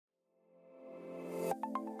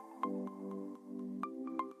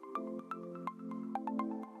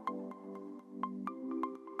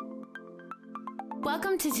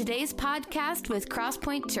Welcome to today's podcast with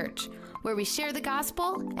Crosspoint Church, where we share the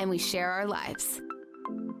gospel and we share our lives.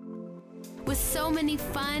 With so many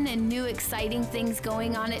fun and new exciting things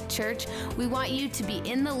going on at church, we want you to be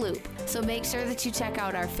in the loop. So make sure that you check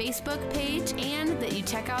out our Facebook page and that you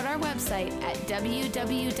check out our website at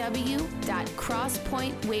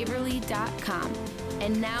www.crosspointwaverly.com.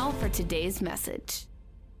 And now for today's message.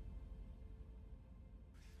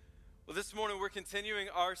 Well, this morning we're continuing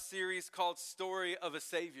our series called Story of a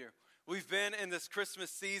Savior. We've been in this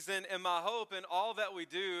Christmas season, and my hope in all that we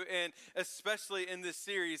do, and especially in this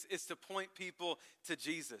series, is to point people to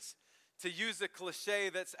Jesus. To use a cliche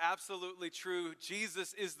that's absolutely true,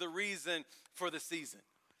 Jesus is the reason for the season.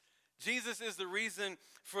 Jesus is the reason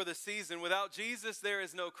for the season. Without Jesus, there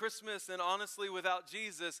is no Christmas, and honestly, without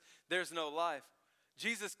Jesus, there's no life.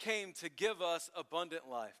 Jesus came to give us abundant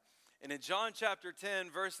life. And in John chapter 10,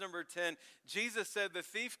 verse number 10, Jesus said, "The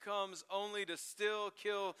thief comes only to steal,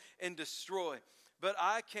 kill, and destroy. But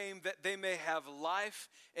I came that they may have life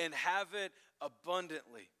and have it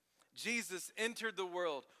abundantly." Jesus entered the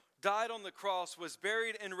world, died on the cross, was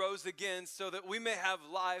buried, and rose again so that we may have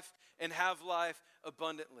life and have life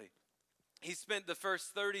abundantly. He spent the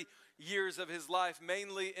first 30 years of his life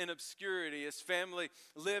mainly in obscurity. His family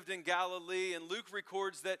lived in Galilee, and Luke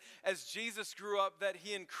records that as Jesus grew up, that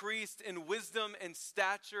he increased in wisdom and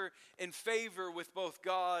stature and favor with both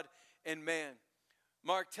God and man.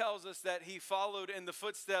 Mark tells us that he followed in the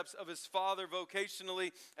footsteps of his father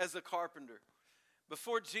vocationally as a carpenter.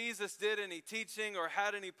 Before Jesus did any teaching or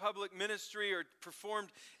had any public ministry or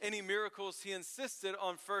performed any miracles, he insisted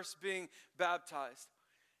on first being baptized.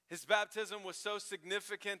 His baptism was so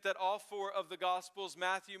significant that all four of the Gospels,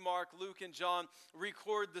 Matthew, Mark, Luke, and John,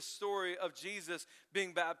 record the story of Jesus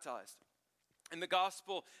being baptized. In the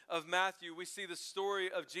Gospel of Matthew, we see the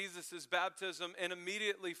story of Jesus' baptism and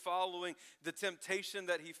immediately following the temptation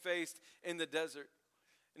that he faced in the desert.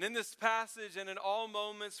 And in this passage and in all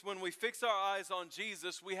moments when we fix our eyes on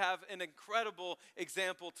Jesus, we have an incredible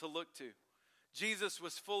example to look to. Jesus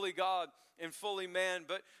was fully God and fully man,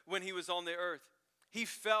 but when he was on the earth, he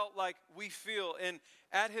felt like we feel, and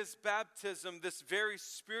at his baptism, this very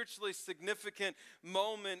spiritually significant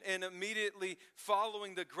moment and immediately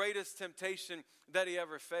following the greatest temptation that he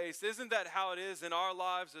ever faced. Isn't that how it is in our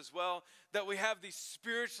lives as well? That we have these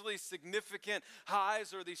spiritually significant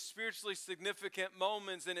highs or these spiritually significant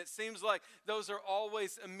moments, and it seems like those are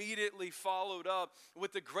always immediately followed up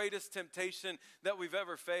with the greatest temptation that we've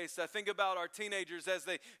ever faced. I think about our teenagers as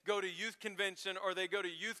they go to youth convention or they go to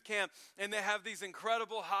youth camp, and they have these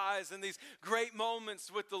incredible highs and these great moments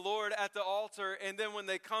with the Lord at the altar, and then when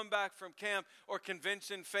they come back from camp or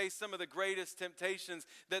convention, face some of the greatest temptations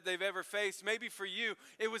that they've ever faced. Maybe for you,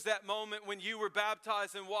 it was that moment when you were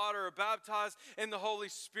baptized in water or baptized in the Holy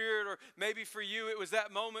Spirit, or maybe for you, it was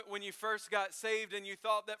that moment when you first got saved and you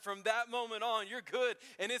thought that from that moment on, you're good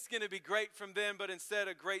and it's going to be great from then, but instead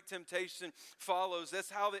a great temptation follows. That's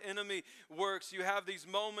how the enemy works. You have these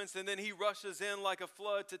moments and then he rushes in like a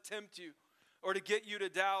flood to tempt you, or to get you to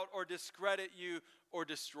doubt or discredit you or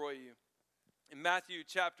destroy you. In Matthew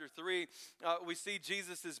chapter 3, we see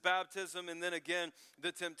Jesus' baptism and then again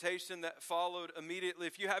the temptation that followed immediately.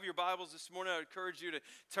 If you have your Bibles this morning, I would encourage you to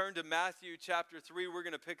turn to Matthew chapter 3. We're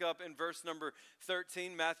going to pick up in verse number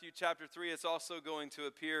 13. Matthew chapter 3, it's also going to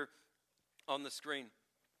appear on the screen.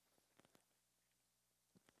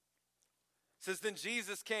 It says, "Then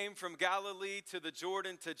Jesus came from Galilee to the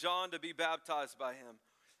Jordan to John to be baptized by him.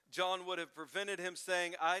 John would have prevented him,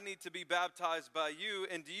 saying, 'I need to be baptized by you,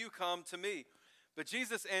 and do you come to me?' But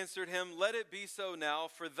Jesus answered him, 'Let it be so now,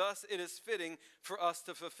 for thus it is fitting for us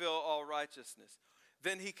to fulfill all righteousness.'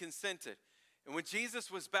 Then he consented. And when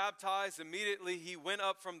Jesus was baptized, immediately he went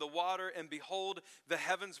up from the water, and behold, the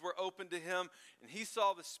heavens were opened to him, and he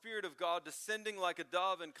saw the Spirit of God descending like a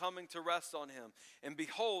dove and coming to rest on him. And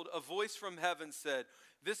behold, a voice from heaven said,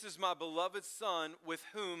 'This is my beloved Son, with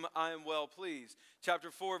whom I am well pleased.'"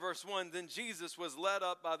 Chapter 4, verse 1, "Then Jesus was led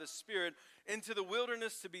up by the Spirit into the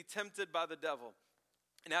wilderness to be tempted by the devil.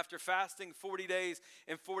 And after fasting 40 days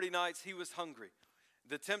and 40 nights, he was hungry.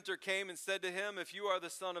 The tempter came and said to him, 'If you are the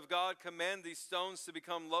Son of God, command these stones to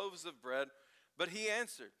become loaves of bread.' But he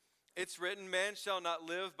answered, 'It's written, man shall not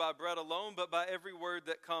live by bread alone, but by every word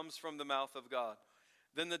that comes from the mouth of God.'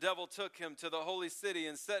 Then the devil took him to the holy city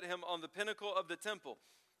and set him on the pinnacle of the temple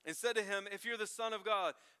and said to him, 'If you're the Son of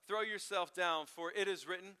God, throw yourself down, for it is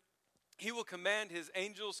written, he will command his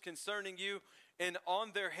angels concerning you, and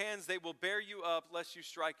on their hands they will bear you up, lest you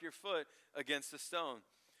strike your foot against a stone.'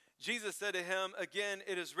 Jesus said to him, 'Again,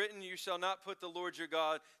 it is written, you shall not put the Lord your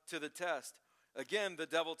God to the test.' Again, the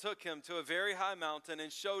devil took him to a very high mountain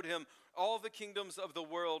and showed him all the kingdoms of the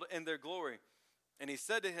world and their glory. And he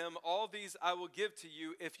said to him, all these I will give to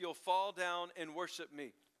you if you'll fall down and worship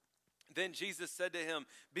me. Then Jesus said to him,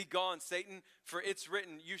 begone, Satan, for it's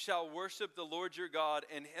written, you shall worship the Lord your God,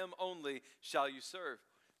 and him only shall you serve.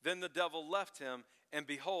 Then the devil left him, and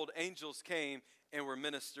behold, angels came and were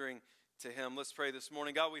ministering to him. Let's pray this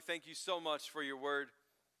morning. God, we thank you so much for your word,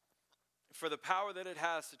 for the power that it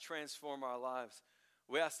has to transform our lives.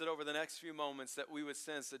 We ask that over the next few moments that we would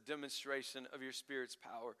sense a demonstration of your Spirit's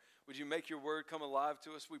power. Would you make your word come alive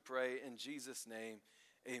to us, we pray, in Jesus' name,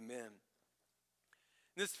 amen.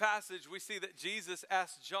 In this passage, we see that Jesus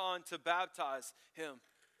asked John to baptize him.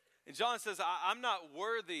 And John says, I'm not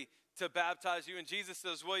worthy to baptize you. And Jesus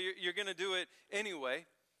says, well, you're going to do it anyway.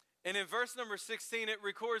 And in verse number 16, it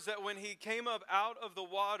records that when he came up out of the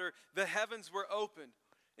water, the heavens were opened.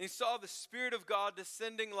 And he saw the Spirit of God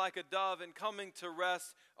descending like a dove and coming to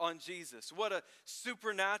rest on Jesus. What a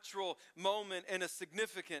supernatural moment and a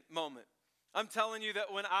significant moment. I'm telling you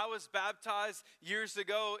that when I was baptized years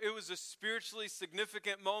ago, it was a spiritually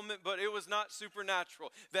significant moment, but it was not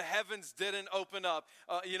supernatural. The heavens didn't open up,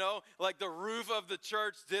 like the roof of the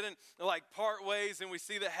church didn't part ways and we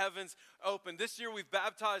see the heavens open. This year we've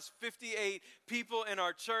baptized 58 people in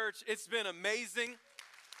our church. It's been amazing.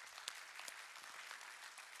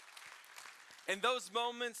 And those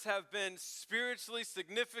moments have been spiritually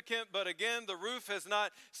significant, but again, the roof has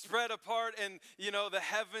not spread apart and, the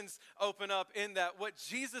heavens open up in that. What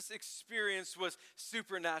Jesus experienced was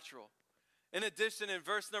supernatural. In addition, in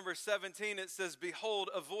verse number 17, it says, behold,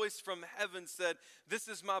 a voice from heaven said, this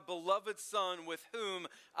is my beloved Son with whom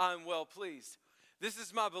I'm well pleased. This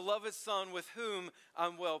is my beloved Son with whom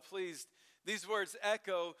I'm well pleased. These words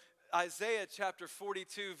echo Isaiah chapter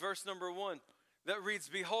 42, verse number 1. That reads,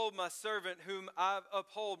 behold my servant whom I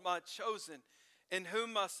uphold, my chosen, in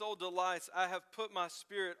whom my soul delights. I have put my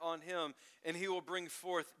spirit on him, and he will bring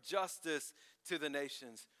forth justice to the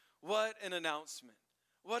nations. What an announcement.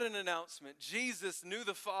 What an announcement. Jesus knew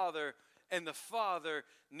the Father, and the Father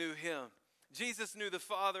knew him. Jesus knew the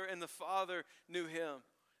Father, and the Father knew him.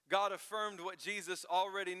 God affirmed what Jesus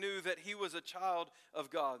already knew, that he was a child of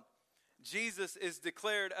God. Jesus is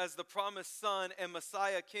declared as the promised Son and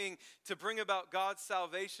Messiah King to bring about God's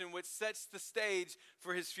salvation, which sets the stage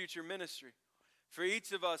for his future ministry. For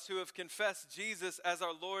each of us who have confessed Jesus as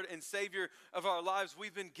our Lord and Savior of our lives,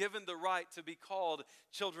 we've been given the right to be called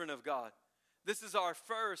children of God. This is our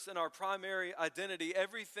first and our primary identity.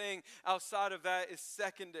 Everything outside of that is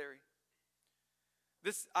secondary.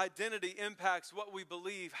 This identity impacts what we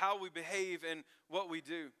believe, how we behave, and what we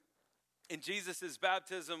do. In Jesus'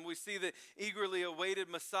 baptism, we see the eagerly awaited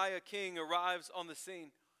Messiah King arrives on the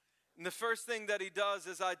scene. And the first thing that he does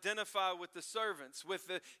is identify with the servants, with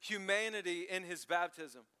the humanity in his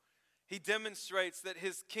baptism. He demonstrates that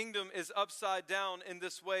his kingdom is upside down in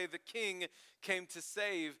this way. The king came to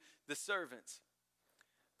save the servants.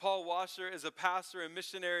 Paul Washer is a pastor and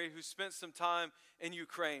missionary who spent some time in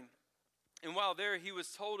Ukraine. And while there, he was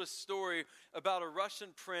told a story about a Russian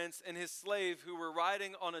prince and his slave who were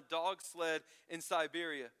riding on a dog sled in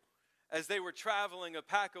Siberia. As they were traveling, a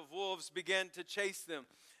pack of wolves began to chase them.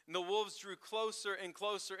 And the wolves drew closer and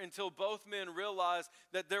closer until both men realized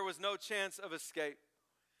that there was no chance of escape.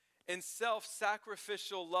 In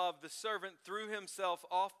self-sacrificial love, the servant threw himself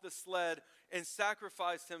off the sled and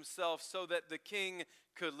sacrificed himself so that the king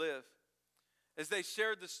could live. As they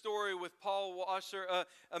shared the story with Paul Washer,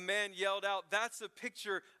 a man yelled out, "That's a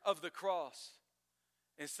picture of the cross."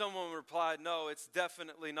 And someone replied, "No, it's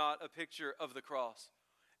definitely not a picture of the cross.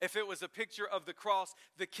 If it was a picture of the cross,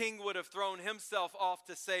 the king would have thrown himself off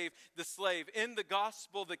to save the slave. In the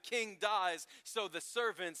gospel, the king dies so the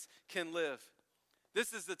servants can live."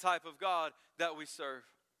 This is the type of God that we serve.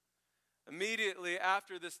 Immediately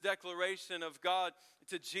after this declaration of God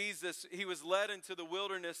to Jesus, he was led into the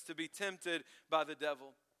wilderness to be tempted by the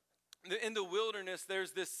devil. In the wilderness,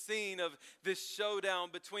 there's this scene of this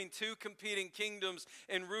showdown between two competing kingdoms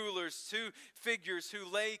and rulers, two figures who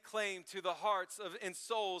lay claim to the hearts and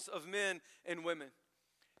souls of men and women.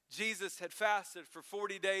 Jesus had fasted for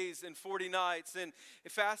 40 days and 40 nights, and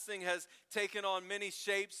fasting has taken on many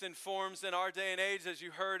shapes and forms in our day and age. As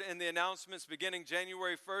you heard in the announcements, beginning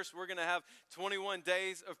January 1st, we're going to have 21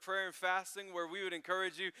 days of prayer and fasting where we would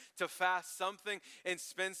encourage you to fast something and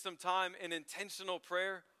spend some time in intentional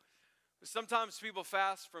prayer. Sometimes people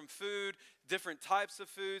fast from food, different types of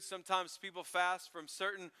food. Sometimes people fast from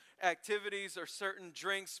certain activities or certain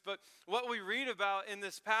drinks. But what we read about in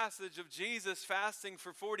this passage of Jesus fasting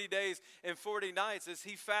for 40 days and 40 nights is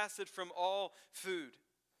he fasted from all food.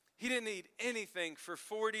 He didn't eat anything for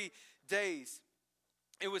 40 days.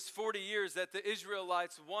 It was 40 years that the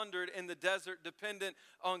Israelites wandered in the desert, dependent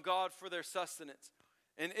on God for their sustenance.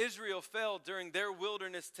 And Israel failed during their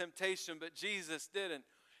wilderness temptation, but Jesus didn't.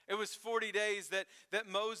 It was 40 days that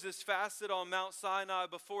Moses fasted on Mount Sinai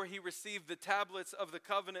before he received the tablets of the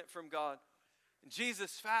covenant from God. And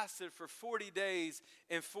Jesus fasted for 40 days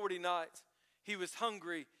and 40 nights. He was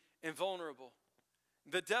hungry and vulnerable.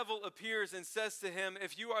 The devil appears and says to him,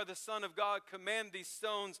 if you are the Son of God, command these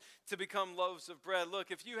stones to become loaves of bread. Look,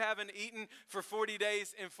 if you haven't eaten for 40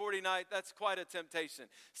 days and 40 nights, that's quite a temptation.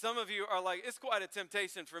 Some of you are like, it's quite a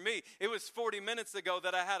temptation for me. It was 40 minutes ago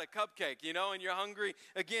that I had a cupcake, and you're hungry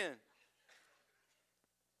again.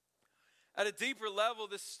 At a deeper level,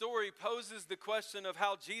 this story poses the question of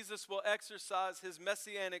how Jesus will exercise his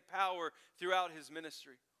messianic power throughout his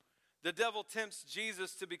ministry. The devil tempts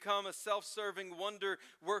Jesus to become a self-serving wonder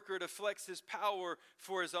worker to flex his power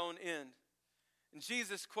for his own end. And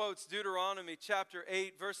Jesus quotes Deuteronomy chapter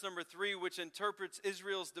 8, verse number 3, which interprets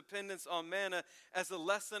Israel's dependence on manna as a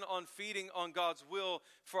lesson on feeding on God's will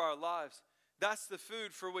for our lives. That's the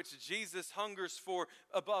food for which Jesus hungers for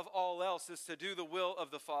above all else, is to do the will of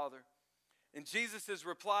the Father. And Jesus'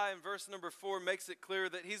 reply in verse number 4 makes it clear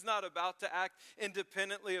that he's not about to act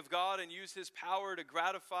independently of God and use his power to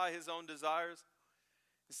gratify his own desires.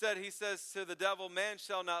 Instead, he says to the devil, man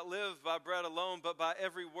shall not live by bread alone, but by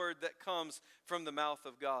every word that comes from the mouth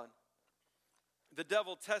of God. The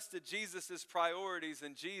devil tested Jesus' priorities,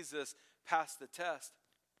 and Jesus passed the test.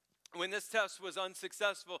 When this test was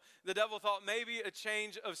unsuccessful, the devil thought maybe a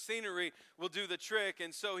change of scenery will do the trick.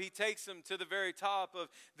 And so he takes him to the very top of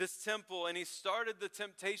this temple, and he started the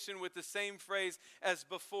temptation with the same phrase as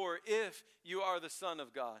before: if you are the Son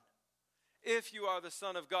of God. If you are the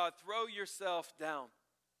Son of God, throw yourself down.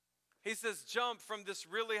 He says, jump from this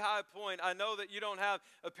really high point. I know that you don't have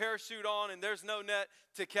a parachute on and there's no net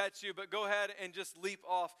to catch you, but go ahead and just leap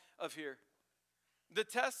off of here. The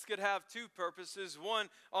test could have two purposes. One,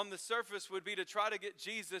 on the surface, would be to try to get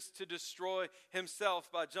Jesus to destroy himself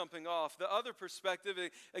by jumping off. The other perspective,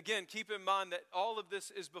 again, keep in mind that all of this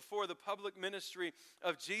is before the public ministry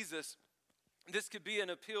of Jesus. This could be an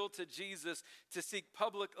appeal to Jesus to seek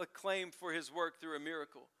public acclaim for his work through a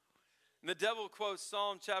miracle. And the devil quotes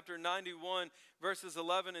Psalm chapter 91, verses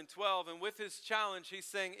 11 and 12. And with his challenge, he's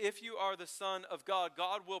saying, if you are the Son of God,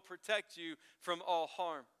 God will protect you from all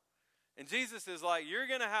harm. And Jesus is like, you're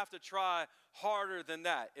going to have to try harder than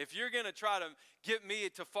that. If you're going to try to get me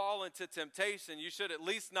to fall into temptation, you should at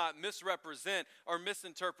least not misrepresent or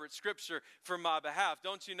misinterpret Scripture for my behalf.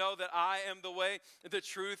 Don't you know that I am the way, the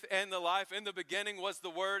truth, and the life? In the beginning was the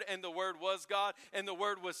Word, and the Word was God, and the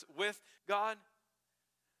Word was with God.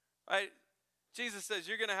 Right? Jesus says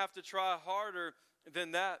you're going to have to try harder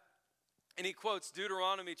than that. And he quotes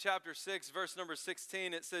Deuteronomy chapter 6, verse number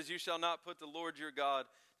 16. It says, you shall not put the Lord your God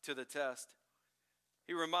to the test.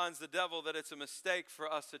 He reminds the devil that it's a mistake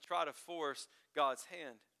for us to try to force God's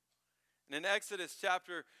hand. And in Exodus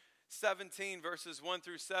chapter 17, verses 1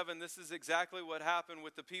 through 7, this is exactly what happened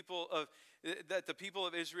with the people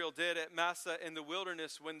of Israel did at Massah in the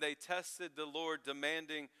wilderness when they tested the Lord,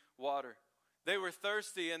 demanding water. They were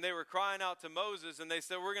thirsty and they were crying out to Moses, and they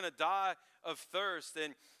said, we're going to die of thirst.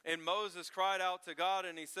 And Moses cried out to God,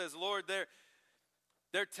 and he says, Lord,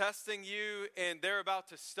 they're testing you and they're about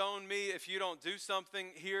to stone me if you don't do something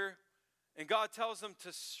here. And God tells them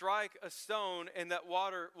to strike a stone and that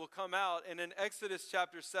water will come out. And in Exodus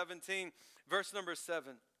chapter 17, verse number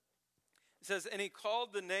 7, it says, and he called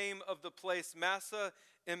the name of the place Massah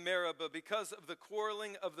and Meribah because of the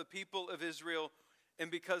quarreling of the people of Israel,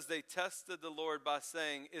 and because they tested the Lord by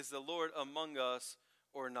saying, is the Lord among us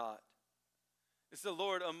or not? Is the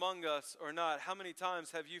Lord among us or not? How many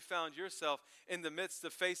times have you found yourself in the midst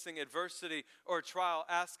of facing adversity or trial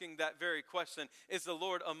asking that very question? Is the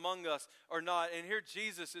Lord among us or not? And here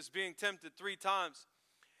Jesus is being tempted 3 times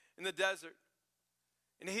in the desert.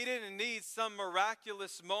 And he didn't need some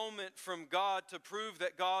miraculous moment from God to prove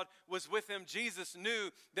that God was with him. Jesus knew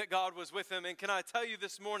that God was with him. And can I tell you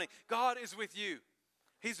this morning, God is with you.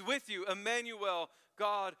 He's with you, Emmanuel,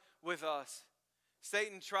 God with us.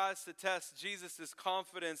 Satan tries to test Jesus'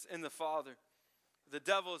 confidence in the Father. The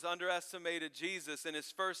devil has underestimated Jesus, and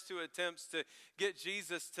his first 2 attempts to get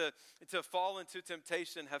Jesus to fall into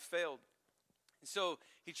temptation have failed. And so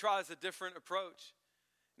he tries a different approach.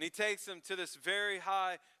 And he takes him to this very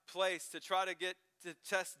high place to try to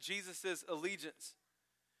test Jesus' allegiance.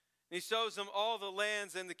 And he shows him all the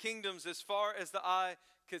lands and the kingdoms as far as the eye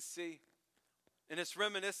could see. And it's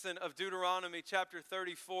reminiscent of Deuteronomy chapter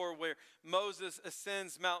 34, where Moses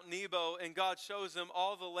ascends Mount Nebo and God shows him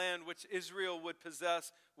all the land which Israel would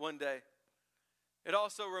possess one day. It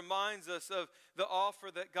also reminds us of the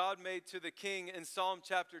offer that God made to the king in Psalm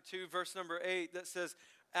chapter 2, verse number 8, that says,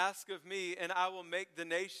 "Ask of me, and I will make the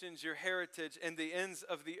nations your heritage and the ends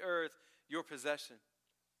of the earth your possession."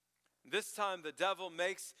 This time the devil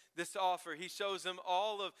makes this offer. He shows him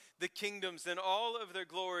all of the kingdoms and all of their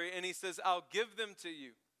glory, and he says, "I'll give them to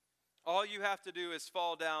you. All you have to do is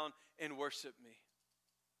fall down and worship me."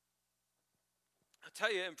 I'll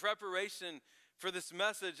tell you, in preparation for this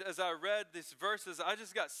message, as I read these verses, I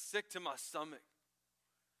just got sick to my stomach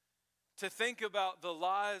to think about the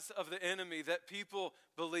lies of the enemy that people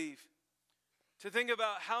believe. To think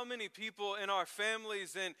about how many people in our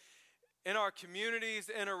families and in our communities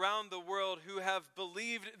and around the world who have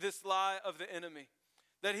believed this lie of the enemy.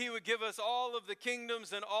 That he would give us all of the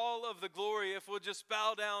kingdoms and all of the glory if we'll just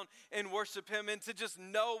bow down and worship him, and to just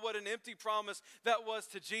know what an empty promise that was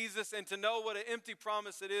to Jesus, and to know what an empty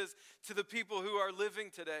promise it is to the people who are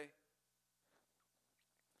living today.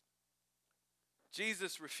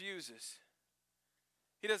 Jesus refuses.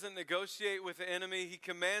 He doesn't negotiate with the enemy. He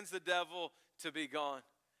commands the devil to be gone.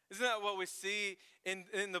 Isn't that what we see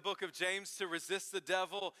in the book of James? To resist the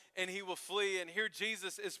devil and he will flee. And here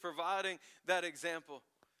Jesus is providing that example.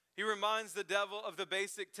 He reminds the devil of the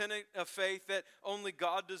basic tenet of faith, that only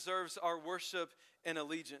God deserves our worship and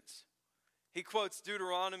allegiance. He quotes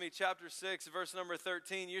Deuteronomy chapter 6, verse number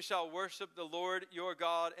 13. "You shall worship the Lord your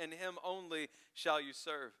God, and him only shall you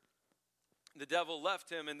serve." The devil left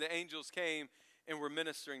him, and the angels came and were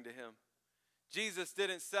ministering to him. Jesus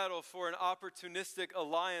didn't settle for an opportunistic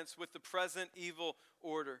alliance with the present evil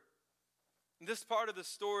order. This part of the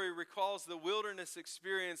story recalls the wilderness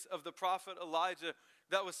experience of the prophet Elijah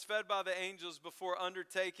that was fed by the angels before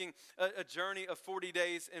undertaking a journey of 40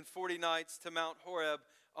 days and 40 nights to Mount Horeb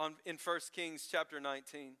in 1 Kings chapter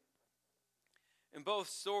 19. In both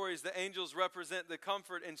stories, the angels represent the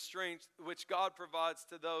comfort and strength which God provides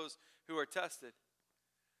to those who are tested.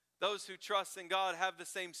 Those who trust in God have the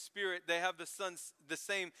same spirit. They have the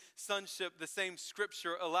same sonship, the same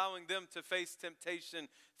scripture, allowing them to face temptation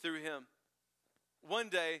through him. One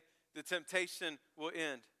day, the temptation will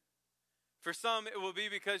end. For some, it will be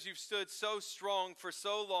because you've stood so strong for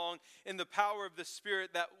so long in the power of the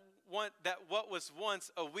Spirit that what was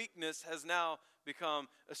once a weakness has now become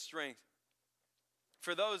a strength.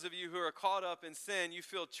 For those of you who are caught up in sin, you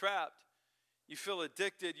feel trapped, you feel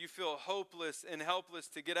addicted, you feel hopeless and helpless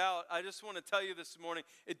to get out. I just want to tell you this morning,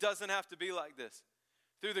 it doesn't have to be like this.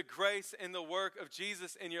 Through the grace and the work of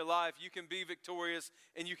Jesus in your life, you can be victorious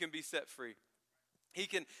and you can be set free. He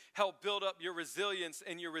can help build up your resilience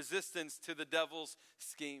and your resistance to the devil's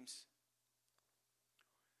schemes.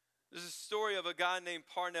 There's a story of a guy named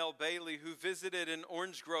Parnell Bailey who visited an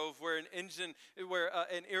orange grove where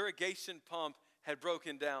an irrigation pump had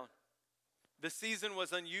broken down. The season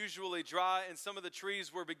was unusually dry, and some of the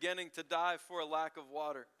trees were beginning to die for a lack of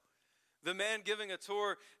water. The man giving a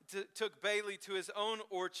tour took Bailey to his own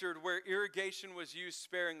orchard where irrigation was used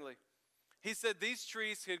sparingly. He said these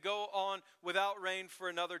trees could go on without rain for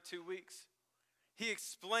another 2 weeks. He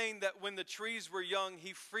explained that when the trees were young,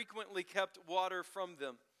 he frequently kept water from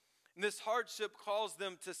them. And this hardship caused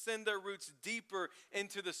them to send their roots deeper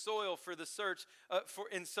into the soil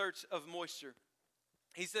in search of moisture.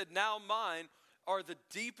 He said, "Now mine are the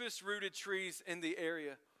deepest rooted trees in the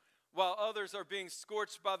area. While others are being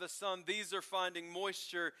scorched by the sun, these are finding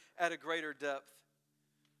moisture at a greater depth."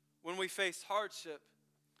 When we face hardship,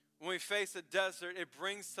 when we face a desert, it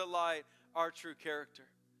brings to light our true character.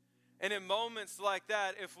 And in moments like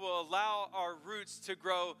that, if we'll allow our roots to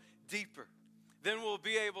grow deeper, then we'll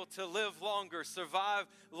be able to live longer, survive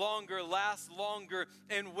longer, last longer,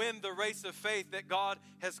 and win the race of faith that God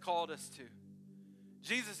has called us to.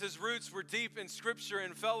 Jesus' roots were deep in Scripture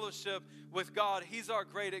and fellowship with God. He's our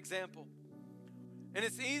great example. And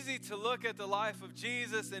it's easy to look at the life of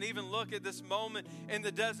Jesus and even look at this moment in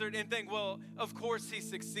the desert and think, well, of course he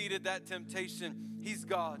succeeded that temptation. He's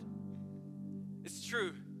God. It's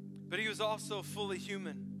true, but he was also fully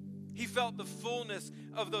human. He felt the fullness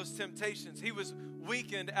of those temptations. He was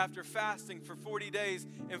weakened after fasting for 40 days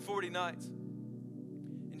and 40 nights.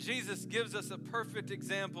 And Jesus gives us a perfect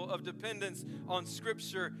example of dependence on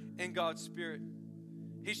Scripture and God's Spirit.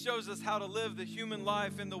 He shows us how to live the human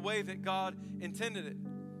life in the way that God intended it.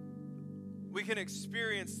 We can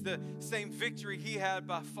experience the same victory he had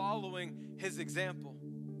by following his example.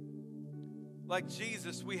 Like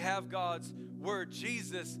Jesus, we have God's word.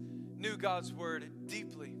 Jesus knew God's word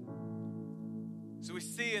deeply. So we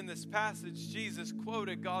see in this passage, Jesus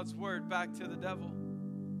quoted God's word back to the devil.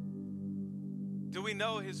 Do we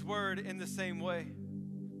know his word in the same way?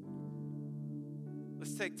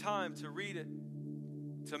 Let's take time to read it.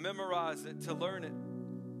 to memorize it, to learn it.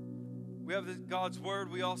 We have God's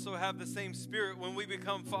word. We also have the same Spirit. When we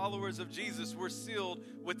become followers of Jesus, we're sealed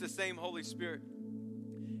with the same Holy Spirit.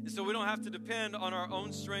 And so we don't have to depend on our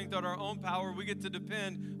own strength, on our own power. We get to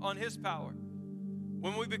depend on His power.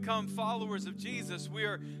 When we become followers of Jesus,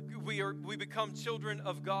 we become children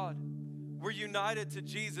of God. We're united to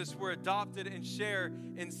Jesus. We're adopted and share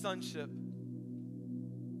in sonship.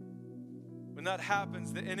 When that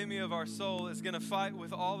happens, the enemy of our soul is going to fight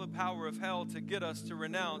with all the power of hell to get us to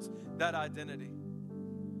renounce that identity.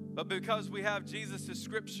 But because we have Jesus'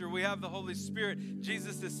 scripture, we have the Holy Spirit,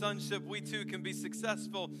 Jesus' sonship, we too can be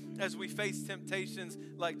successful as we face temptations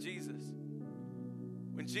like Jesus.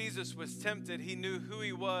 When Jesus was tempted, He knew who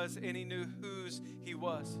He was and He knew whose He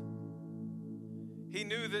was. He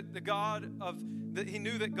knew that God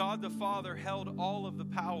the Father held all of the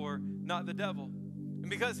power, not the devil. And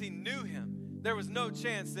because He knew Him, there was no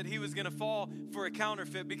chance that He was going to fall for a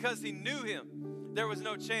counterfeit. Because He knew Him, there was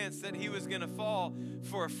no chance that He was going to fall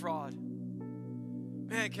for a fraud.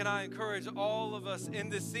 Man, can I encourage all of us in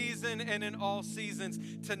this season and in all seasons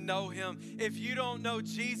to know Him? If you don't know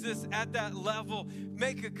Jesus at that level,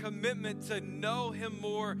 make a commitment to know Him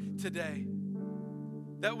more today.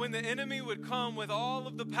 That when the enemy would come with all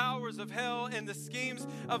of the powers of hell and the schemes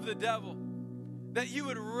of the devil, that you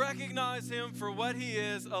would recognize him for what he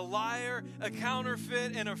is, a liar, a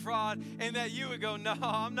counterfeit, and a fraud, and that you would go, no,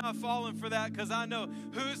 I'm not falling for that because I know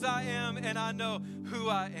whose I am and I know who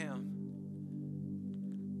I am.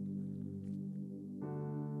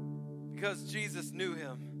 Because Jesus knew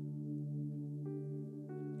him,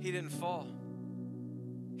 he didn't fall.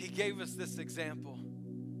 He gave us this example.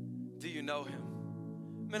 Do you know him?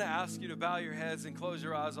 I'm going to ask you to bow your heads and close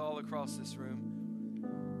your eyes all across this room.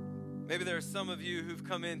 Maybe there are some of you who've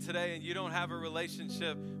come in today and you don't have a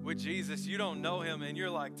relationship with Jesus. You don't know him and you're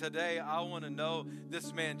like, today I want to know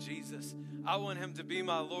this man Jesus. I want him to be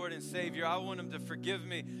my Lord and Savior. I want him to forgive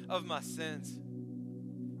me of my sins.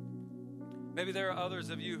 Maybe there are others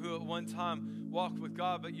of you who at one time walked with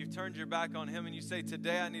God, but you've turned your back on him and you say,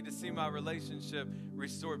 today I need to see my relationship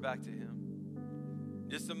restored back to him.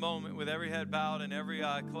 Just a moment with every head bowed and every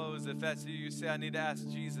eye closed. If that's you say, I need to ask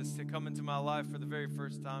Jesus to come into my life for the very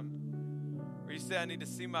first time. Or you say, I need to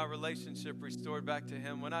see my relationship restored back to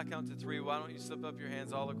him. When I count to 3, why don't you slip up your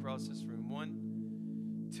hands all across this room?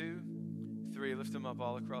 1, 2, 3. Lift them up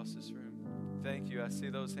all across this room. Thank you. I see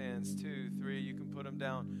those hands. 2, 3. You can put them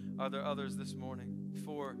down. Are there others this morning?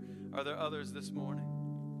 4. Are there others this morning?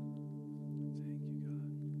 Thank you, God.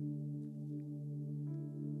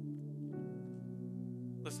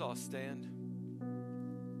 Let's all stand.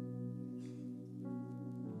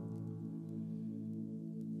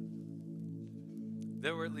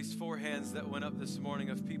 There were at least 4 hands that went up this morning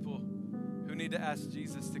of people who need to ask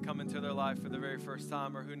Jesus to come into their life for the very first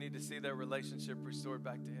time or who need to see their relationship restored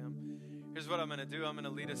back to him. Here's what I'm going to do. I'm going to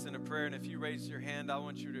lead us in a prayer, and if you raise your hand, I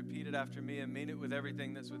want you to repeat it after me and mean it with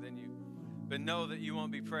everything that's within you. But know that you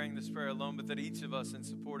won't be praying this prayer alone, but that each of us in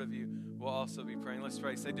support of you will also be praying. Let's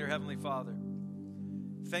pray. Say, dear Heavenly Father,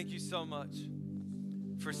 thank you so much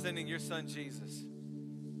for sending your son Jesus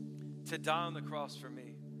to die on the cross for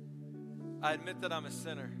me. I admit that I'm a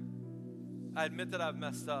sinner. I admit that I've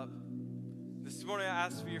messed up. This morning I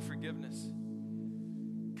ask for your forgiveness.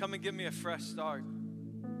 Come and give me a fresh start.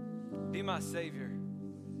 Be my Savior.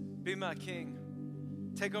 Be my King.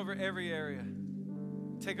 Take over every area.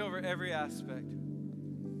 Take over every aspect.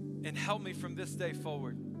 And help me from this day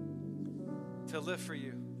forward to live for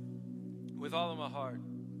you with all of my heart,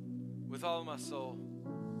 with all of my soul,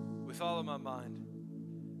 with all of my mind,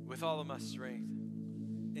 with all of my strength.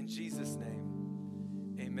 In Jesus'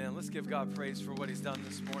 name, amen. Let's give God praise for what he's done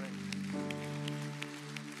this morning.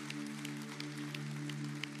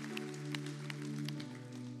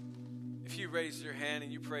 If you raised your hand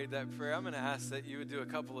and you prayed that prayer, I'm going to ask that you would do a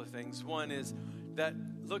couple of things. One is that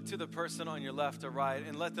look to the person on your left or right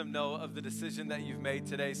and let them know of the decision that you've made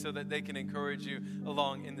today so that they can encourage you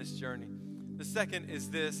along in this journey. The second is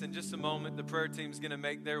this. In just a moment, the prayer team is going to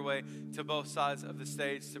make their way to both sides of the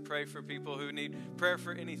stage to pray for people who need prayer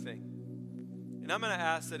for anything. And I'm going to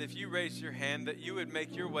ask that if you raise your hand, that you would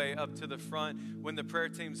make your way up to the front when the prayer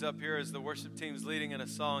team's up here as the worship team's leading in a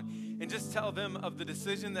song, and just tell them of the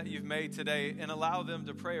decision that you've made today and allow them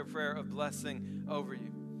to pray a prayer of blessing over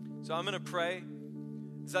you. So I'm going to pray.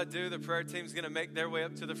 As I do, the prayer team's going to make their way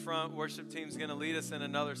up to the front. Worship team's going to lead us in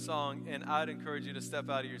another song, and I'd encourage you to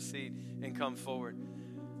step out of your seat and come forward.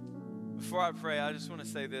 Before I pray, I just want to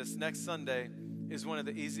say this. Next Sunday is one of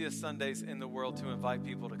the easiest Sundays in the world to invite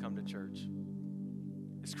people to come to church.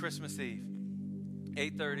 It's Christmas Eve,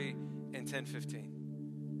 8:30 and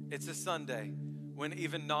 10:15. It's a Sunday when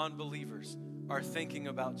even non-believers are thinking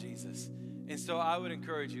about Jesus. And so I would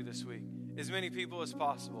encourage you this week, as many people as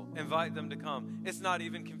possible, invite them to come. It's not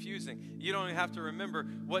even confusing. You don't even have to remember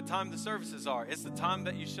what time the services are. It's the time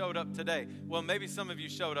that you showed up today. Well, maybe some of you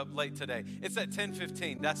showed up late today. It's at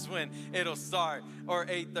 10:15. That's when it'll start, or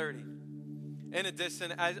 8:30. In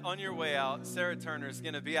addition, on your way out, Sarah Turner is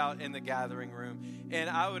going to be out in the gathering room. And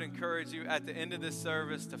I would encourage you at the end of this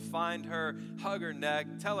service to find her, hug her neck,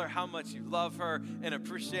 tell her how much you love her and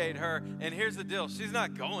appreciate her. And here's the deal. She's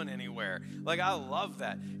not going anywhere. Like, I love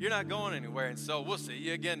that. You're not going anywhere. And so we'll see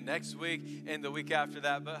you again next week and the week after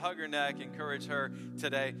that. But hug her neck, encourage her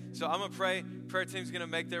today. So I'm going to pray. Prayer team's going to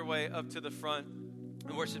make their way up to the front.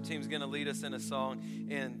 The worship team's going to lead us in a song,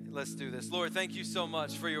 and let's do this. Lord, thank you so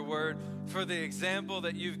much for your word, for the example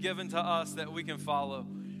that you've given to us that we can follow.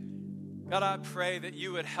 God, I pray that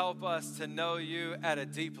you would help us to know you at a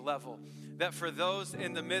deep level, that for those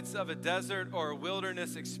in the midst of a desert or a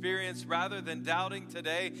wilderness experience, rather than doubting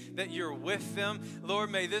today that you're with them, Lord,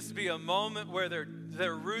 may this be a moment where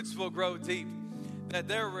their roots will grow deep, that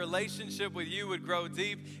their relationship with you would grow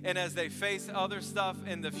deep, and as they face other stuff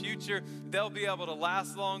in the future, they'll be able to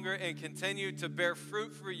last longer and continue to bear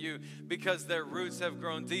fruit for you because their roots have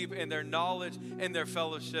grown deep in their knowledge and their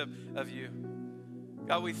fellowship of you.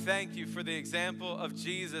 God, we thank you for the example of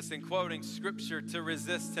Jesus in quoting scripture to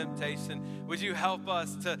resist temptation. Would you help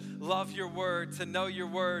us to love your word, to know your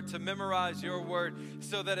word, to memorize your word,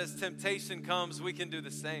 so that as temptation comes, we can do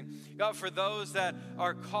the same. God, for those that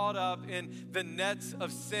are caught up in the nets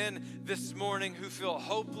of sin this morning, who feel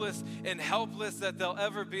hopeless and helpless that they'll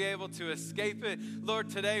ever be able to escape it, Lord,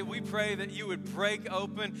 today we pray that you would break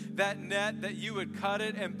open that net, that you would cut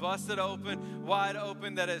it and bust it open, wide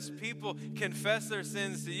open, that as people confess their sins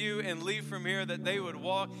to you and leave from here, that they would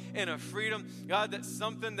walk in a freedom. God, that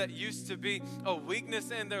something that used to be a weakness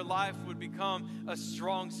in their life would become a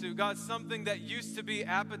strong suit. God, something that used to be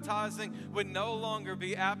appetizing would no longer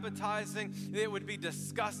be appetizing. It would be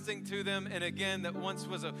disgusting to them. And again, that once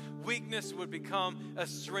was a weakness would become a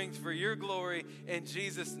strength for your glory. In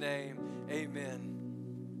Jesus' name, amen.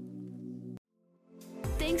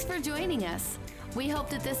 Thanks for joining us. We hope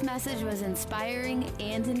that this message was inspiring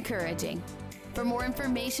and encouraging. For more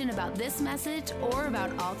information about this message or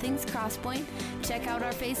about all things Crosspoint, check out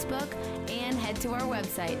our Facebook and head to our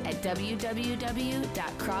website at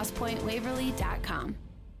www.crosspointwaverly.com.